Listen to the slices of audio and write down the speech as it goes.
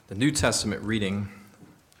The New Testament reading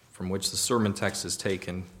from which the sermon text is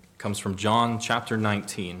taken comes from John chapter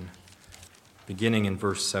 19, beginning in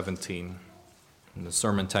verse 17. And the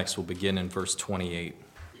sermon text will begin in verse 28.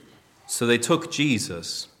 So they took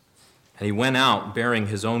Jesus, and he went out bearing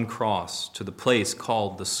his own cross to the place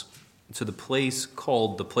called the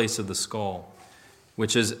place of the skull,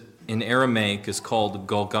 which is in Aramaic is called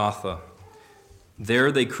Golgotha.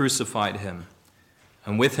 There they crucified him,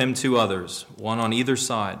 and with him 2 others, one on either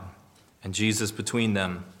side, and Jesus between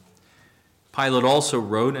them. Pilate also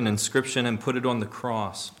wrote an inscription and put it on the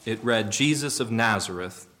cross. It read, Jesus of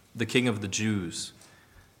Nazareth, the King of the Jews.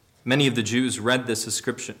 Many of the Jews read this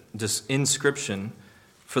inscription,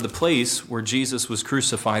 for the place where Jesus was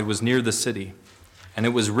crucified was near the city, and it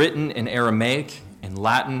was written in Aramaic, in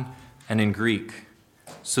Latin, and in Greek.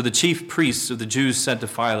 So the chief priests of the Jews said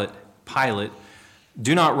to Pilate,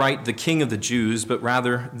 do not write the King of the Jews, but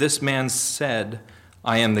rather, this man said,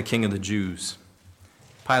 I am the King of the Jews.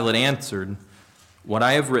 Pilate answered, what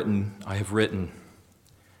I have written, I have written.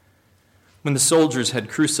 When the soldiers had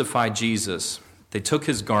crucified Jesus, they took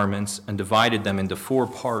his garments and divided them into 4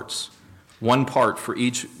 parts, 1 part for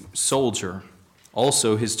each soldier,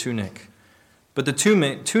 also his tunic. But the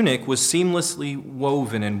tunic was seamlessly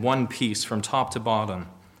woven in one piece from top to bottom.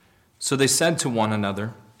 So they said to one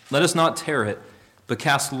another, let us not tear it, but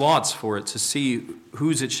cast lots for it to see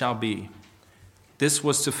whose it shall be. This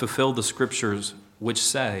was to fulfill the scriptures which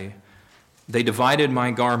say, they divided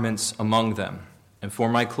my garments among them, and for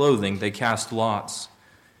my clothing they cast lots.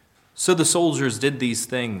 So the soldiers did these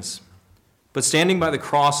things. But standing by the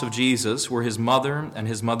cross of Jesus were his mother and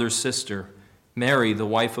his mother's sister, Mary, the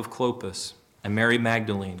wife of Clopas, and Mary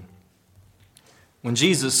Magdalene. When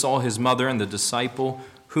Jesus saw his mother and the disciple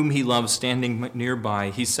whom he loved standing nearby,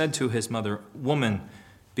 he said to his mother, woman,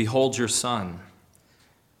 behold your son.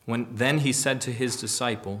 Then he said to his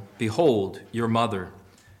disciple, behold your mother.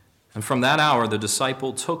 And from that hour the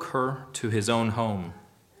disciple took her to his own home.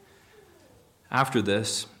 After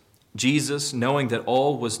this, Jesus, knowing that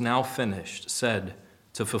all was now finished, said,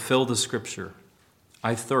 to fulfill the scripture,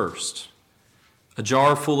 I thirst. A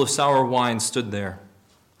jar full of sour wine stood there.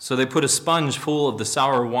 So they put a sponge full of the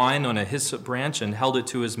sour wine on a hyssop branch and held it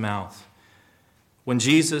to his mouth. When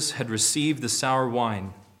Jesus had received the sour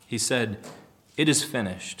wine, he said, it is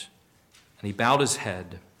finished. And he bowed his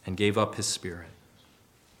head and gave up his spirit.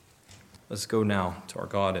 Let's go now to our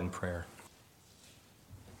God in prayer.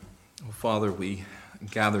 Oh, Father, we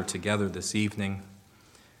gather together this evening,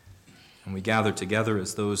 and we gather together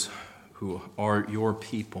as those who are your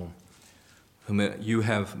people, whom you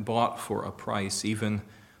have bought for a price, even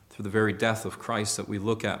through the very death of Christ that we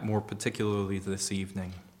look at more particularly this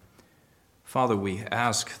evening. Father, we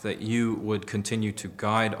ask that you would continue to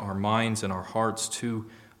guide our minds and our hearts to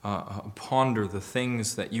ponder the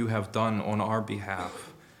things that you have done on our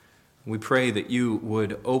behalf. We pray that you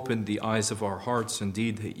would open the eyes of our hearts,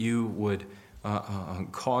 indeed, that you would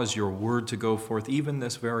cause your word to go forth even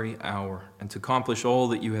this very hour and to accomplish all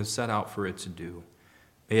that you have set out for it to do.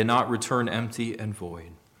 May it not return empty and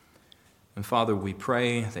void. And Father, we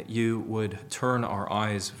pray that you would turn our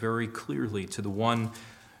eyes very clearly to the one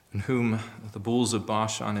in whom the bulls of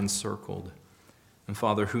Bashan encircled, and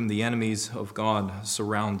Father, whom the enemies of God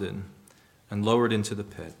surrounded and lowered into the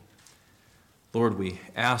pit. Lord, we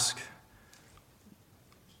ask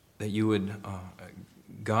that you would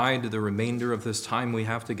guide the remainder of this time we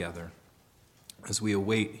have together as we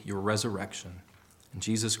await your resurrection. In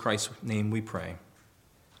Jesus Christ's name we pray.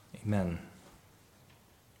 Amen.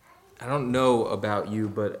 I don't know about you,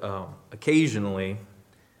 but occasionally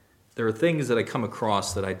there are things that I come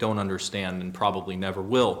across that I don't understand and probably never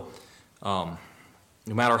will. No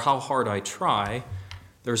matter how hard I try,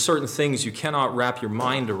 there are certain things you cannot wrap your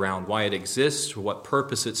mind around, why it exists or what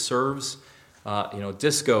purpose it serves.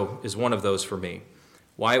 Disco is one of those for me.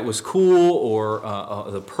 Why it was cool or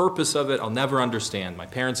the purpose of it, I'll never understand. My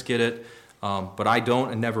parents get it, but I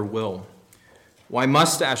don't and never will. Why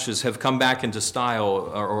mustaches have come back into style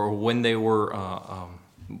or when they were,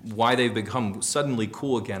 why they've become suddenly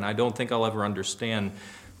cool again, I don't think I'll ever understand.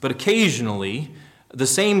 But occasionally, the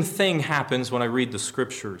same thing happens when I read the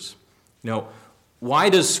scriptures. Why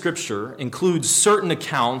does scripture include certain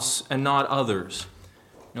accounts and not others?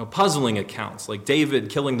 Puzzling accounts, like David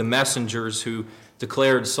killing the messengers who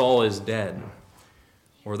declared Saul is dead.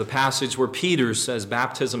 Or the passage where Peter says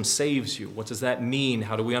baptism saves you. What does that mean?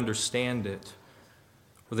 How do we understand it?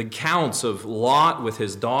 Or the accounts of Lot with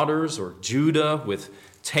his daughters, or Judah with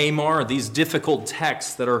Tamar, these difficult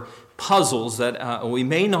texts that are puzzles that we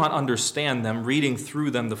may not understand them reading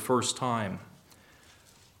through them the first time.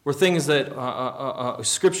 or things that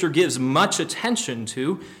Scripture gives much attention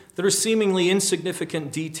to that are seemingly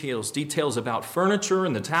insignificant details about furniture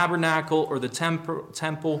in the tabernacle or the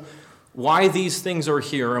temple, why these things are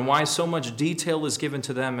here and why so much detail is given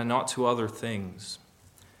to them and not to other things.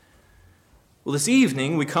 Well, this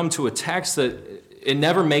evening we come to a text that it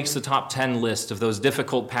never makes the top 10 list of those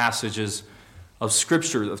difficult passages of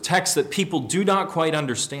Scripture, of texts that people do not quite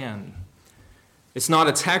understand. It's not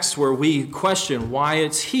a text where we question why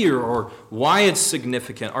it's here or why it's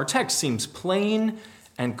significant. Our text seems plain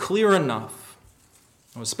and clear enough.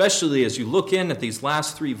 Especially as you look in at these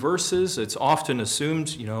last 3 verses, it's often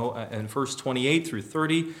assumed, in verse 28 through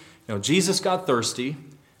 30, Jesus got thirsty,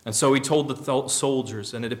 and so he told the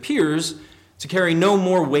soldiers, and it appears to carry no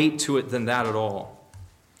more weight to it than that at all.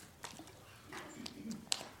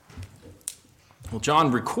 Well,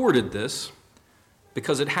 John recorded this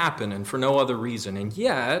because it happened and for no other reason, and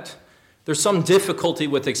yet there's some difficulty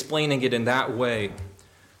with explaining it in that way.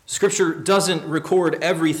 Scripture doesn't record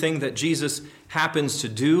everything that Jesus happens to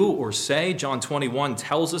do or say. John 21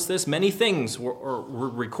 tells us this. Many things were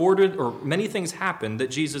recorded, or many things happened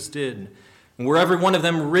that Jesus did. And were every one of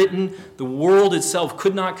them written, the world itself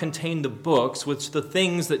could not contain the books with the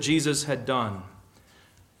things that Jesus had done.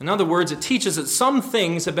 In other words, it teaches that some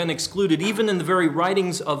things have been excluded even in the very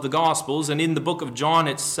writings of the Gospels and in the book of John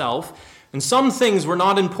itself. And some things were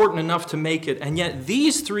not important enough to make it. And yet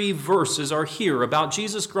these 3 verses are here about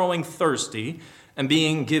Jesus growing thirsty and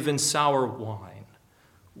being given sour wine.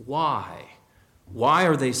 Why? Why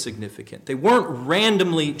are they significant? They weren't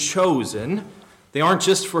randomly chosen. They aren't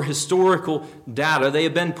just for historical data. They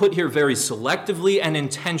have been put here very selectively and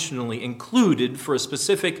intentionally, included for a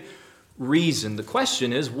specific reason. The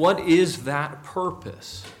question is, what is that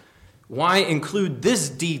purpose? Why include this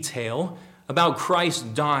detail about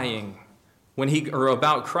Christ dying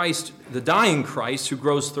about Christ, the dying Christ who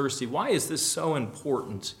grows thirsty? Why is this so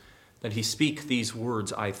important that he speak these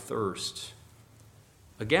words, I thirst?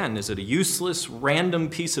 Again, is it a useless, random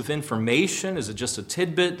piece of information? Is it just a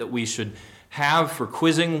tidbit that we should have for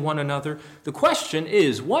quizzing one another? The question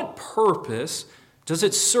is, what purpose does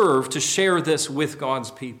it serve to share this with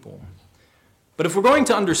God's people? But if we're going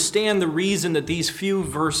to understand the reason that these few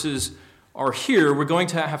verses are here, we're going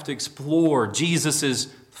to have to explore Jesus'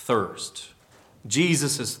 thirst.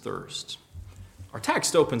 Jesus' thirst. Our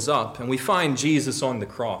text opens up and we find Jesus on the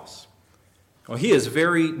cross. Well, he is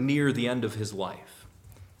very near the end of his life.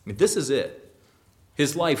 This is it.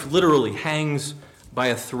 His life literally hangs by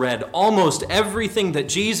a thread. Almost everything that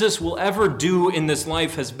Jesus will ever do in this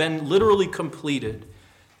life has been literally completed.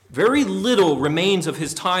 Very little remains of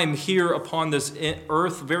his time here upon this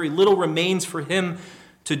earth. Very little remains for him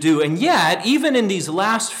to do. And yet, even in these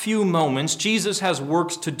last few moments, Jesus has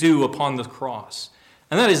work to do upon the cross.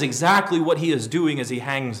 And that is exactly what he is doing as he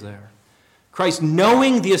hangs there. Christ,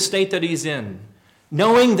 knowing the estate that he's in,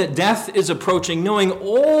 knowing that death is approaching, knowing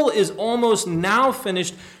all is almost now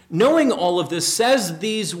finished, knowing all of this, says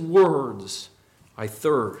these words, I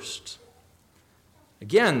thirst.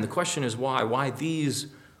 Again, the question is why? Why these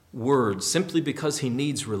words? Simply because he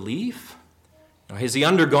needs relief? He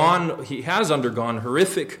has undergone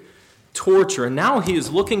horrific torture, and now he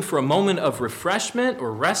is looking for a moment of refreshment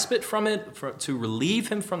or respite from it to relieve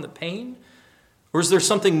him from the pain? Or is there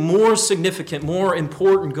something more significant, more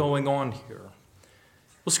important going on here?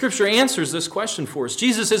 Well, Scripture answers this question for us.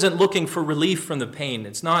 Jesus isn't looking for relief from the pain.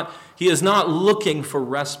 He is not looking for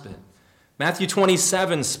respite. Matthew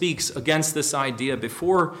 27 speaks against this idea.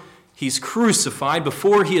 Before he's crucified,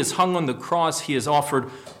 before he is hung on the cross, he is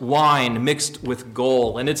offered wine mixed with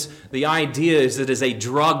gall. And the idea is that it is a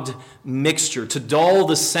drugged mixture to dull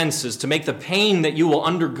the senses, to make the pain that you will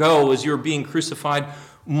undergo as you're being crucified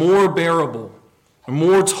more bearable, or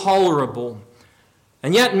more tolerable.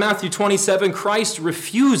 And yet in Matthew 27, Christ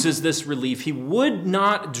refuses this relief. He would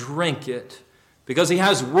not drink it because he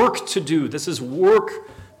has work to do. This is work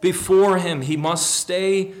before him. He must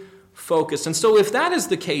stay focused. And so if that is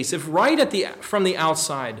the case, if from the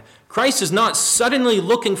outside, Christ is not suddenly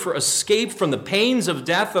looking for escape from the pains of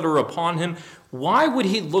death that are upon him, why would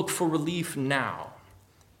he look for relief now?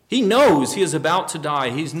 He knows he is about to die.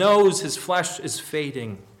 He knows his flesh is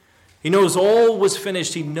fading. He knows all was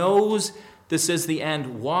finished. He knows this is the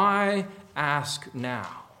end. Why ask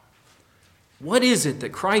now? What is it that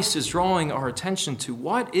Christ is drawing our attention to?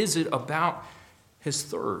 What is it about his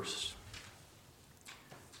thirst?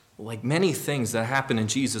 Like many things that happen in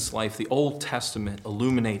Jesus' life, the Old Testament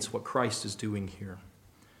illuminates what Christ is doing here.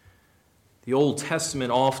 The Old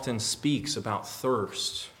Testament often speaks about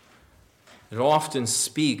thirst. It often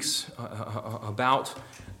speaks about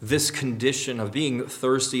this condition of being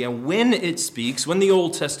thirsty. And when it speaks, when the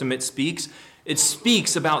Old Testament speaks, it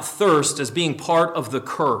speaks about thirst as being part of the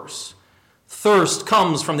curse. Thirst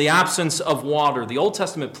comes from the absence of water. The Old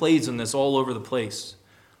Testament plays in this all over the place.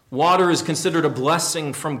 Water is considered a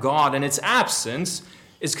blessing from God, and its absence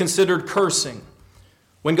is considered cursing.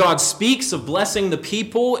 When God speaks of blessing the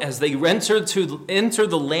people as they enter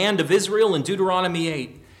the land of Israel in Deuteronomy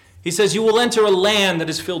 8, he says, "You will enter a land that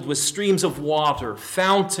is filled with streams of water,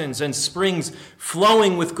 fountains and springs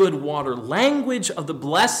flowing with good water." Language of the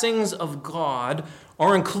blessings of God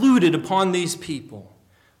are included upon these people.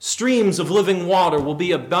 Streams of living water will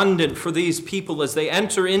be abundant for these people as they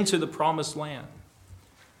enter into the promised land.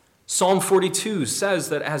 Psalm 42 says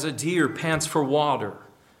that as a deer pants for water,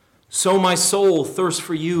 so my soul thirsts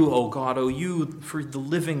for you, O God, O you for the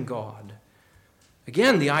living God.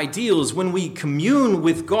 Again, the ideal is when we commune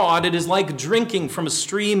with God, it is like drinking from a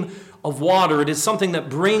stream of water. It is something that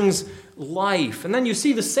brings life. And then you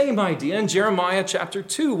see the same idea in Jeremiah chapter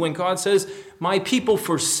 2 when God says, "My people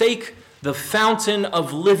forsake the fountain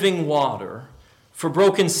of living water for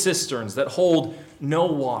broken cisterns that hold no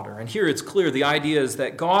water." And here it's clear the idea is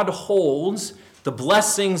that God holds the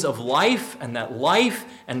blessings of life, and that life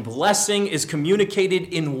and blessing is communicated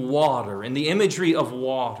in water, in the imagery of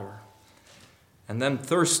water. And then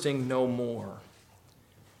thirsting no more.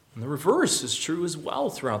 And the reverse is true as well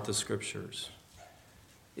throughout the scriptures.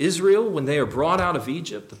 Israel, when they are brought out of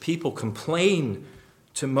Egypt, the people complain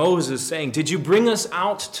to Moses saying, "Did you bring us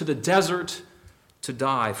out to the desert to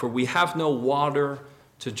die? For we have no water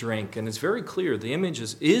to drink." And it's very clear, the image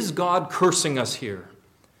is God cursing us here?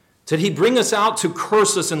 Did he bring us out to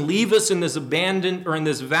curse us and leave us in this abandoned or in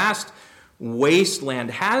this vast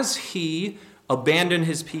wasteland? Has he abandoned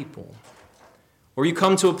his people? Or you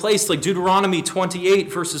come to a place like Deuteronomy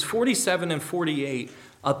 28, verses 47 and 48,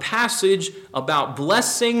 a passage about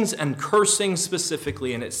blessings and cursing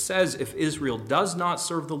specifically. And it says, if Israel does not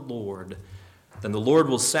serve the Lord, then the Lord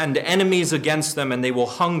will send enemies against them, and they will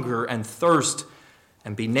hunger and thirst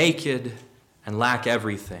and be naked and lack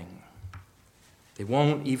everything. They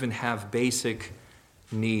won't even have basic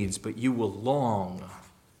needs, but you will long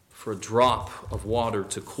for a drop of water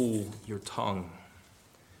to cool your tongue.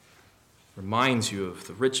 Reminds you of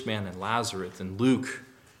the rich man and Lazarus in Luke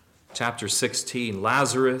chapter 16.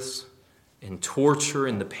 Lazarus in torture,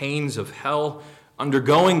 in the pains of hell,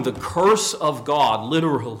 undergoing the curse of God,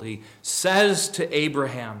 literally, says to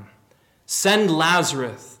Abraham, "Send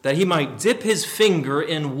Lazarus that he might dip his finger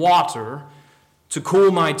in water to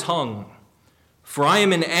cool my tongue. For I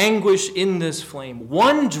am in anguish in this flame.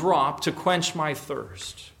 One drop to quench my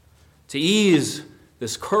thirst, to ease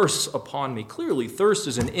this curse upon me." Clearly, thirst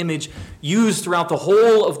is an image used throughout the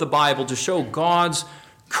whole of the Bible to show God's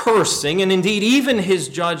cursing and indeed even his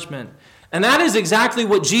judgment. And that is exactly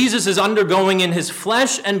what Jesus is undergoing in his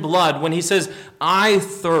flesh and blood when he says, "I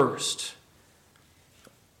thirst."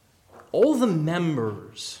 All the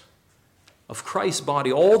members of Christ's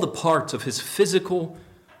body, all the parts of his physical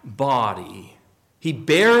body, he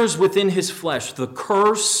bears within his flesh the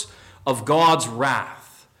curse of God's wrath.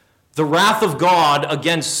 The wrath of God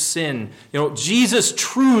against sin. Jesus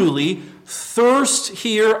truly thirsts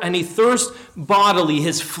here, and he thirsts bodily.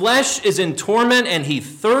 His flesh is in torment, and he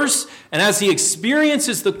thirsts. And as he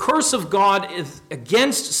experiences the curse of God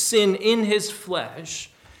against sin in his flesh,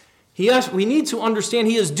 we need to understand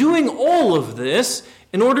he is doing all of this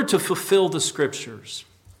in order to fulfill the Scriptures.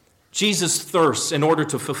 Jesus thirsts in order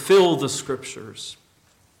to fulfill the Scriptures.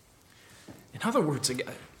 In other words, again,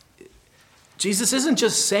 Jesus isn't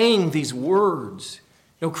just saying these words.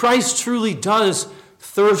 Christ truly does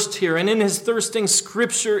thirst here, and in his thirsting,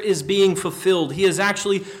 Scripture is being fulfilled. He is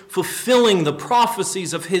actually fulfilling the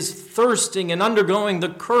prophecies of his thirsting and undergoing the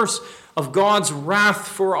curse of God's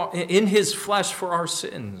wrath in his flesh for our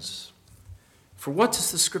sins. For what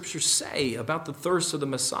does the Scripture say about the thirst of the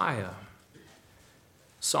Messiah?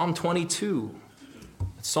 Psalm 22,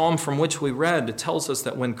 the psalm from which we read, it tells us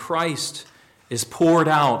that when Christ is poured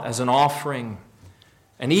out as an offering,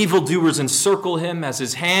 and evildoers encircle him as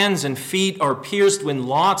his hands and feet are pierced when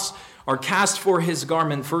lots are cast for his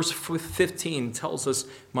garment. Verse 15 tells us,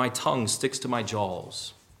 "My tongue sticks to my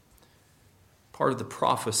jaws." Part of the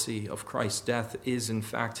prophecy of Christ's death is, in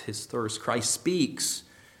fact, his thirst. Christ speaks,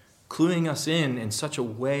 cluing us in such a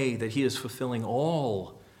way that he is fulfilling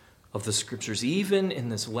all of the Scriptures, even in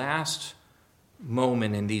this last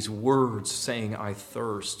moment, in these words saying, "I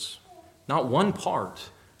thirst." Not one part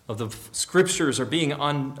of the Scriptures are being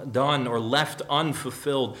undone or left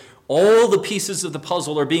unfulfilled. All the pieces of the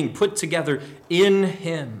puzzle are being put together in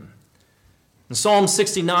him. In Psalm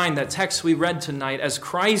 69, that text we read tonight, as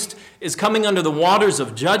Christ is coming under the waters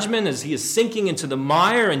of judgment, as he is sinking into the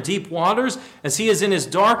mire and deep waters, as he is in his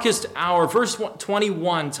darkest hour, verse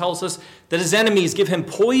 21 tells us that his enemies give him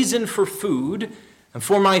poison for food, and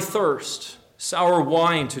for my thirst, sour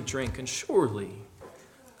wine to drink. And surely,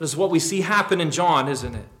 this is what we see happen in John,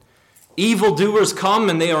 isn't it? Evildoers come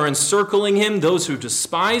and they are encircling him, those who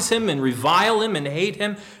despise him and revile him and hate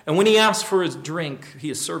him. And when he asks for his drink, he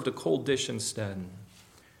is served a cold dish instead.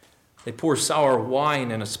 They pour sour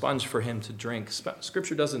wine and a sponge for him to drink.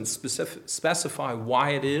 Scripture doesn't specify why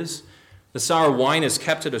it is. The sour wine is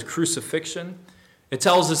kept at a crucifixion. It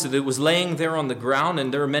tells us that it was laying there on the ground,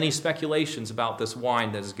 and there are many speculations about this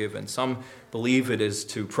wine that is given. Some believe it is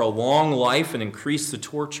to prolong life and increase the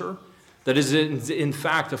torture. That is, in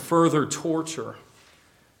fact, a further torture.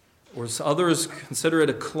 Or others consider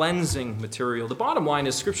it a cleansing material. The bottom line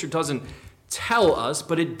is Scripture doesn't tell us,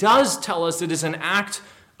 but it does tell us it is an act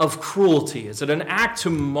of cruelty. Is it an act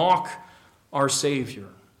to mock our Savior?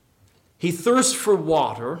 He thirsts for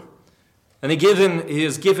water, and he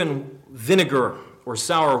is given vinegar or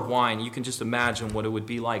sour wine. You can just imagine what it would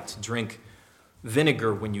be like to drink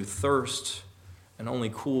vinegar when you thirst. And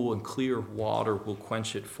only cool and clear water will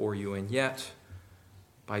quench it for you. And yet,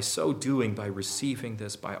 by so doing, by receiving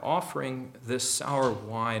this, by offering this sour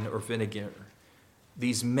wine or vinegar,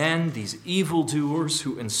 these men, these evildoers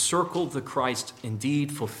who encircled the Christ,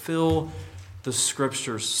 indeed fulfill the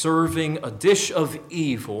Scriptures, serving a dish of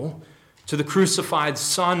evil to the crucified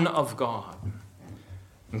Son of God.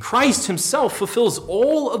 And Christ himself fulfills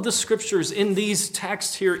all of the Scriptures in these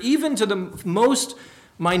texts here, even to the most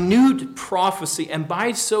minute prophecy, and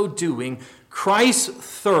by so doing, Christ's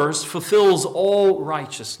thirst fulfills all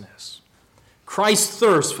righteousness. Christ's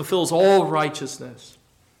thirst fulfills all righteousness.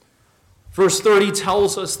 Verse 30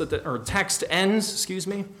 tells us that our text ends,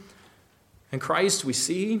 and Christ, we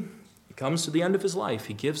see, he comes to the end of his life.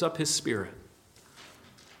 He gives up his spirit.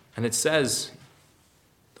 And it says,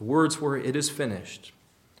 the words were, "It is finished."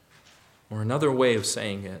 Or another way of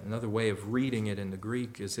saying it, another way of reading it in the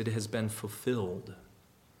Greek is, "It has been fulfilled."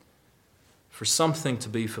 For something to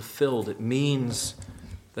be fulfilled, it means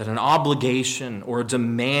that an obligation or a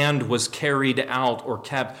demand was carried out or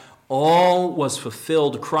kept. All was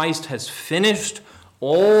fulfilled. Christ has finished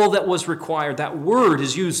all that was required. That word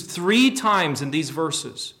is used 3 times in these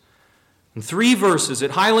verses. In 3 verses,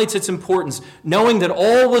 it highlights its importance, knowing that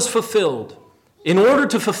all was fulfilled. In order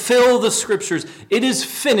to fulfill the Scriptures, it is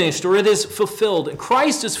finished or it is fulfilled. And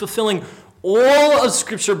Christ is fulfilling all of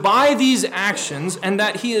Scripture by these actions, and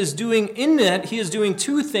that he is doing in that, he is doing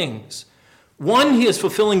 2 things. One, he is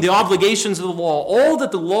fulfilling the obligations of the law, all that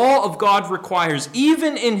the law of God requires.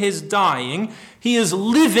 Even in his dying, he is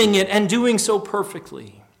living it and doing so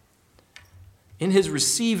perfectly. In his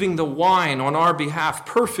receiving the wine on our behalf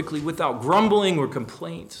perfectly without grumbling or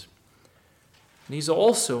complaint. And he's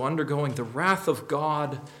also undergoing the wrath of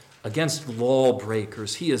God against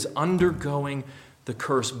lawbreakers. He is undergoing the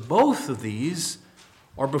curse. Both of these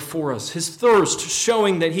are before us. His thirst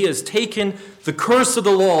showing that he has taken the curse of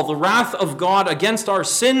the law, the wrath of God against our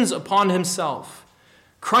sins upon himself.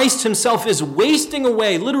 Christ himself is wasting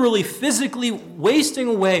away, literally physically wasting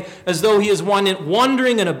away, as though he is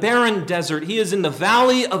wandering in a barren desert. He is in the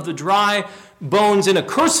valley of the dry bones, in a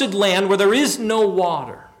cursed land where there is no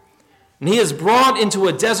water. And he is brought into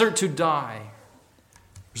a desert to die.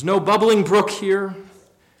 There's no bubbling brook here.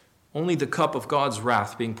 Only the cup of God's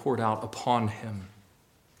wrath being poured out upon him.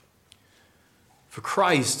 For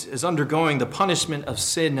Christ is undergoing the punishment of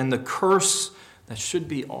sin and the curse that should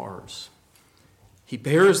be ours. He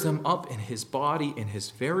bears them up in his body, in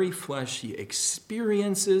his very flesh. He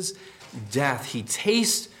experiences death. He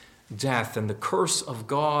tastes death and the curse of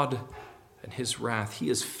God and his wrath. He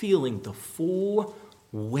is feeling the full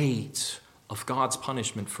weight of God's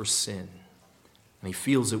punishment for sin. And he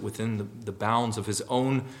feels it within the bounds of his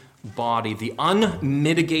own body, the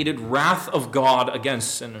unmitigated wrath of God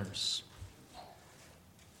against sinners.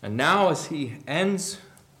 And now as he ends,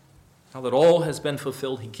 now that all has been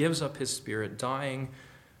fulfilled, he gives up his spirit, dying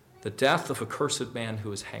the death of a cursed man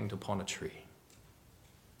who is hanged upon a tree.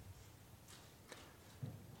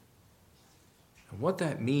 And what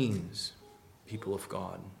that means, people of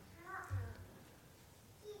God,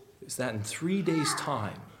 is that in 3 days'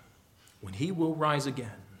 time, when he will rise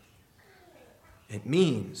again, it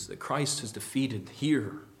means that Christ has defeated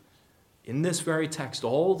here, in this very text,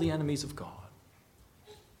 all the enemies of God.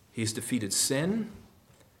 He has defeated sin.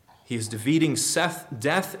 He is defeating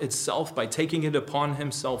death itself by taking it upon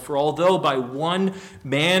himself. For although by one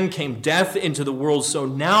man came death into the world, so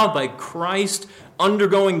now by Christ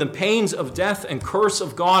undergoing the pains of death and curse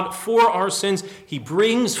of God for our sins, he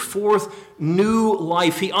brings forth new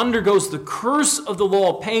life. He undergoes the curse of the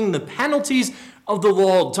law, paying the penalties of the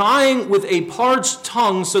law, dying with a parched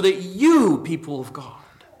tongue so that you, people of God,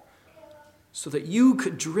 so that you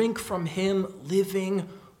could drink from him living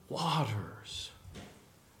waters.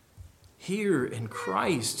 Here in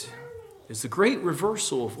Christ is the great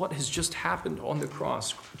reversal of what has just happened on the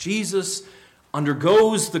cross. Jesus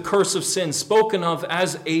undergoes the curse of sin, spoken of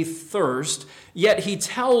as a thirst, yet he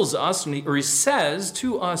tells us, or he says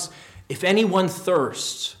to us, if anyone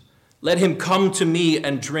thirsts, let him come to me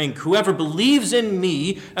and drink. Whoever believes in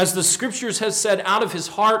me, as the scriptures has said, out of his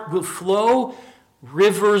heart will flow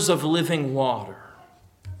rivers of living water.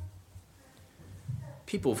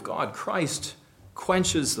 People of God, Christ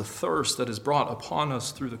quenches the thirst that is brought upon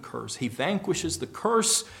us through the curse. He vanquishes the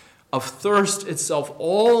curse of thirst itself.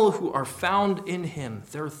 All who are found in him,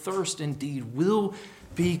 their thirst indeed will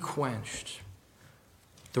be quenched.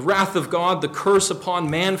 The wrath of God, the curse upon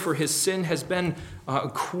man for his sin, has been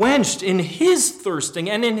quenched in his thirsting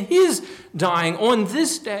and in his dying on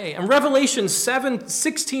this day. And Revelation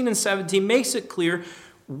 7:16 and 17 makes it clear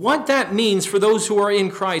what that means for those who are in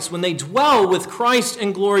Christ. When they dwell with Christ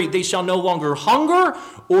in glory, they shall no longer hunger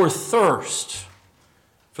or thirst.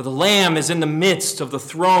 For the Lamb is in the midst of the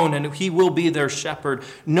throne, and he will be their shepherd.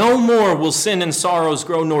 No more will sin and sorrows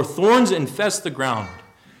grow, nor thorns infest the ground.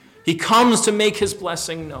 He comes to make his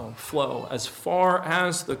blessing flow as far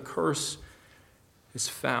as the curse is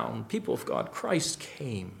found. People of God, Christ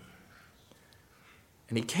came,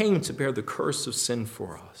 and he came to bear the curse of sin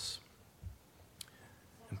for us.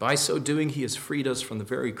 And by so doing, he has freed us from the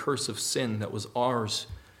very curse of sin that was ours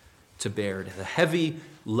to bear. The heavy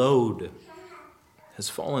load has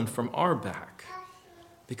fallen from our back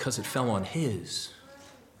because it fell on his.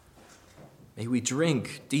 May we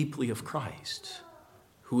drink deeply of Christ,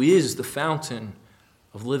 who is the fountain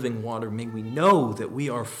of living water. May we know that we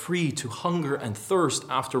are free to hunger and thirst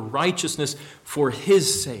after righteousness for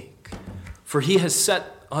his sake. For he has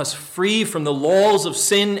set us free from the laws of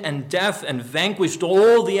sin and death and vanquished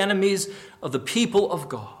all the enemies of the people of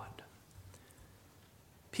God.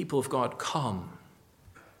 People of God, come.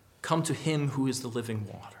 Come to him who is the living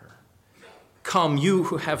water. Come, you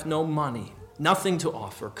who have no money, nothing to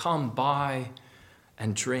offer. Come, buy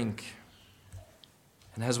and drink.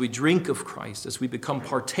 And as we drink of Christ, as we become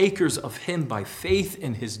partakers of him by faith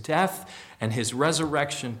in his death and his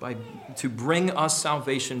resurrection to bring us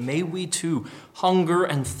salvation, may we too hunger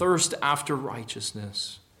and thirst after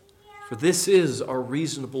righteousness. For this is our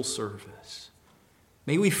reasonable service.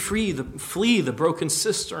 May we flee the broken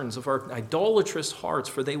cisterns of our idolatrous hearts,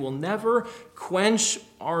 for they will never quench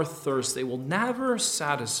our thirst. They will never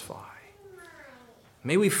satisfy.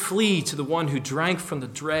 May we flee to the one who drank from the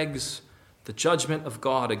dregs the judgment of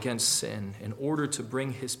God against sin in order to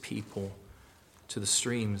bring his people to the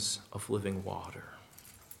streams of living water.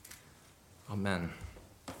 Amen.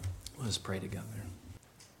 Let us pray together.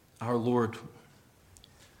 Our Lord,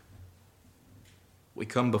 we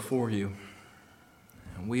come before you,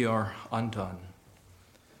 and we are undone.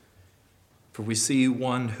 For we see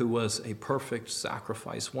one who was a perfect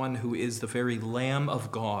sacrifice, one who is the very Lamb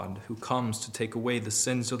of God who comes to take away the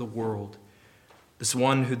sins of the world. This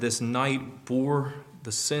one who this night bore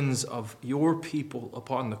the sins of your people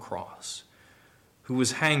upon the cross, who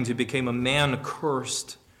was hanged, who became a man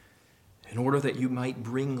cursed in order that you might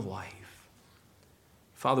bring life.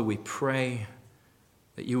 Father, we pray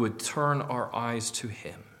that you would turn our eyes to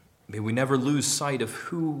him. May we never lose sight of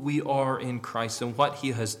who we are in Christ and what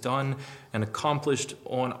he has done and accomplished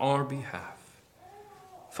on our behalf.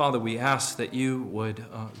 Father, we ask that you would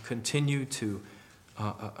continue to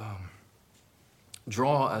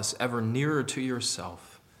draw us ever nearer to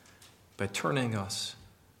yourself by turning us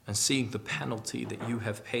and seeing the penalty that you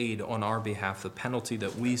have paid on our behalf, the penalty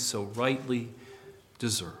that we so rightly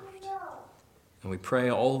deserved. And we pray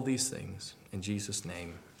all these things in Jesus'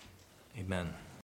 name. Amen.